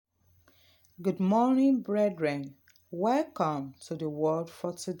Good morning, brethren. Welcome to the word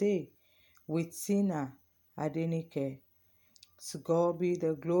for today with Tina Adenike. To God be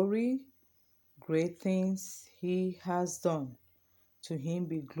the glory, great things He has done. To Him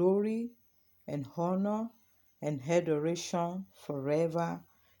be glory and honor and adoration forever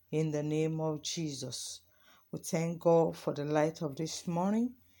in the name of Jesus. We thank God for the light of this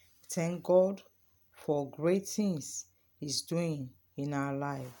morning. We thank God for great things He's doing in our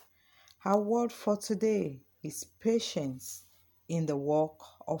life. Our word for today is patience in the walk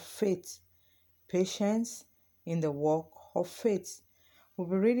of faith. Patience in the walk of faith. We'll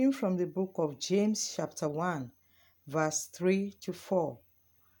be reading from the book of James, chapter 1, verse 3 to 4.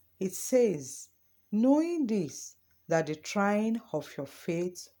 It says, knowing this, that the trying of your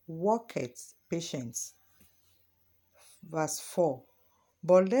faith worketh patience. Verse 4.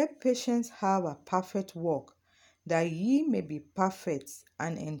 But let patience have a perfect work, that ye may be perfect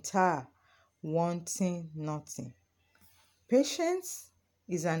and entire, wanting nothing. Patience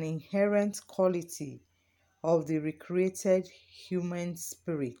is an inherent quality of the recreated human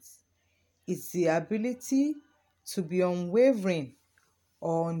spirit. It's the ability to be unwavering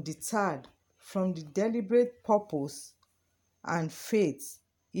or undeterred from the deliberate purpose and faith,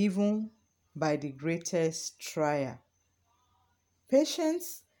 even by the greatest trial.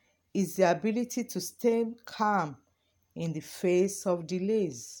 Patience is the ability to stay calm in the face of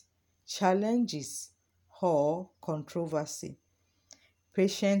delays, challenges, or controversy.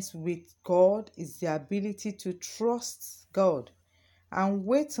 Patience with God is the ability to trust God and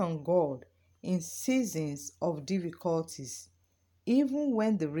wait on God in seasons of difficulties, even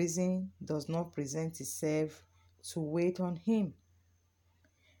when the reason does not present itself to wait on Him.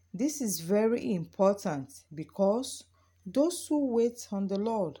 This is very important because those who wait on the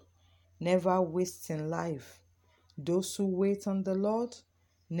Lord never waste in life. Those who wait on the Lord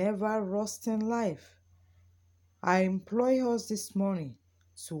never rust in life. I implore us this morning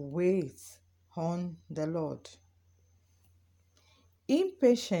to wait on the Lord.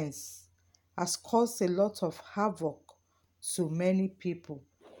 Impatience has caused a lot of havoc to many people.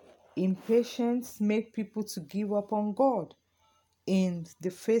 Impatience makes people to give up on God in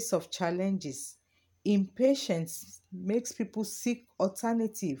the face of challenges. Impatience makes people seek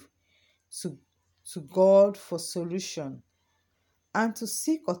alternative to, to God for solution. And to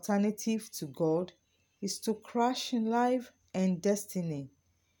seek alternative to God is to crash in life and destiny.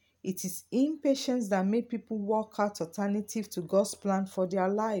 It is impatience that made people work out alternative to God's plan for their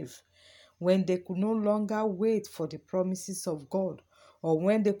life when they could no longer wait for the promises of God, or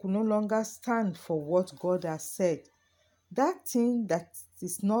when they could no longer stand for what God has said. That thing that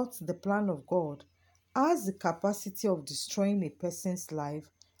is not the plan of God has the capacity of destroying a person's life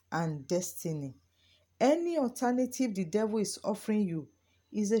and destiny. Any alternative the devil is offering you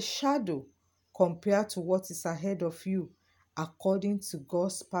is a shadow compared to what is ahead of you according to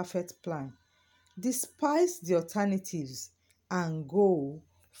God's perfect plan. Despise the alternatives and go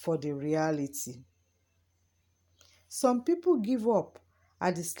for the reality. Some people give up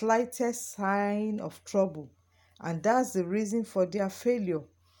at the slightest sign of trouble, and that's the reason for their failure.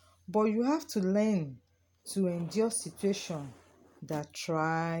 But you have to learn to endure situations that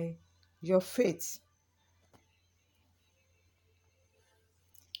try your faith.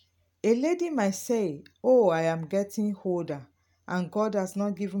 A lady might say, oh, I am getting older and God has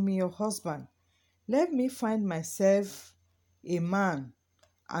not given me a husband. Let me find myself a man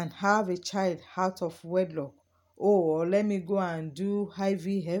and have a child out of wedlock. Or let me go and do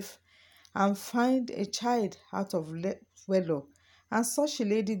IVF and find a child out of wedlock. And such a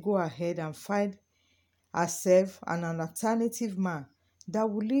lady go ahead and find herself an alternative man that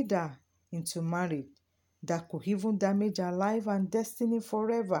will lead her into marriage, that could even damage her life and destiny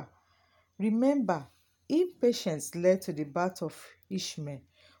forever. Remember, impatience led to the birth of Ishmael.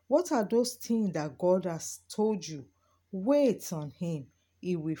 What are those things that God has told you? Wait on Him.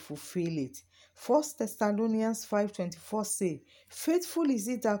 He will fulfill it. 1 Thessalonians 5:24 say, faithful is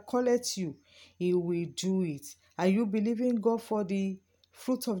it that calleth you. He will do it. Are you believing God for the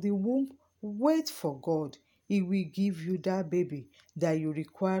fruit of the womb? Wait for God. He will give you that baby that you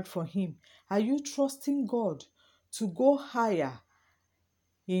required for Him. Are you trusting God to go higher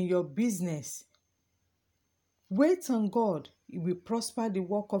in your business? Wait on God. He will prosper the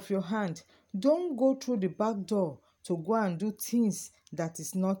work of your hand. Don't go through the back door to go and do things that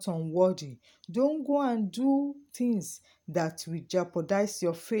is not unworthy. Don't go and do things that will jeopardize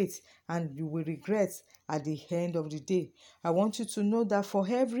your faith and you will regret at the end of the day. I want you to know that for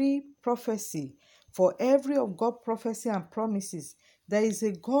every prophecy, for every of God's prophecy and promises, there is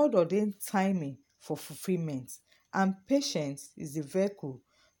a God-ordained timing for fulfillment. And patience is the vehicle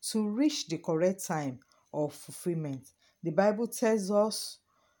to reach the correct time of fulfillment. The Bible tells us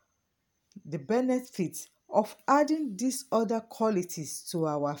the benefits of adding these other qualities to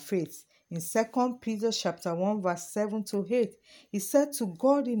our faith. In 2 Peter chapter 1 verse 7 to 8, he said, to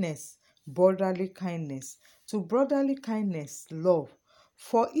godliness, brotherly kindness, to brotherly kindness, love.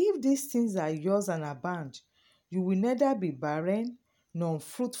 For if these things are yours and abound, you will neither be barren nor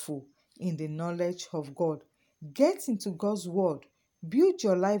unfruitful in the knowledge of God. Get into God's word, build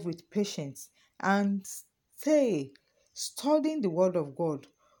your life with patience, and stay studying the word of God.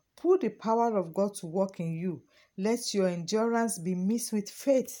 Put the power of God to work in you. Let your endurance be mixed with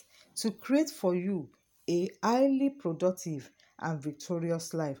faith to create for you a highly productive and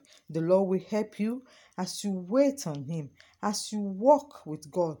victorious life. The Lord will help you as you wait on Him, as you walk with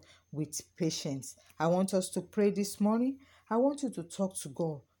God with patience. I want us to pray this morning. I want you to talk to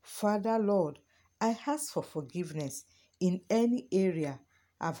God. Father, Lord, I ask for forgiveness in any area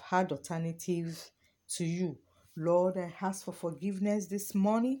I've had alternatives to you. Lord, I ask for forgiveness this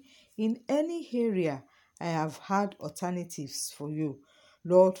morning in any area I have had alternatives for you.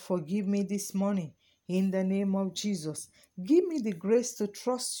 Lord, forgive me this morning in the name of Jesus. Give me the grace to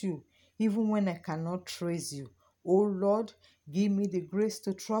trust you even when I cannot trace you. Oh Lord, give me the grace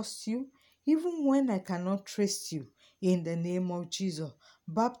to trust you even when I cannot trace you in the name of Jesus.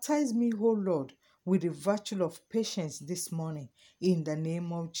 Baptize me, oh Lord, with the virtue of patience this morning in the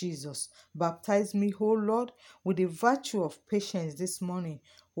name of Jesus. Baptize me, oh Lord, with the virtue of patience this morning,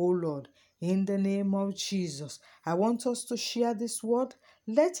 oh Lord, in the name of Jesus. I want us to share this word.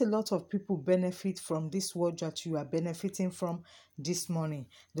 Let a lot of people benefit from this word that you are benefiting from this morning.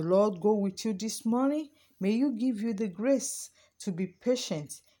 The Lord go with you this morning. May you give you the grace to be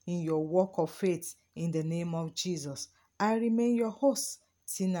patient in your walk of faith in the name of Jesus. I remain your host,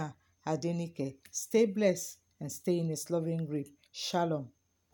 Tina Adenike. Stay blessed and stay in His loving grip. Shalom.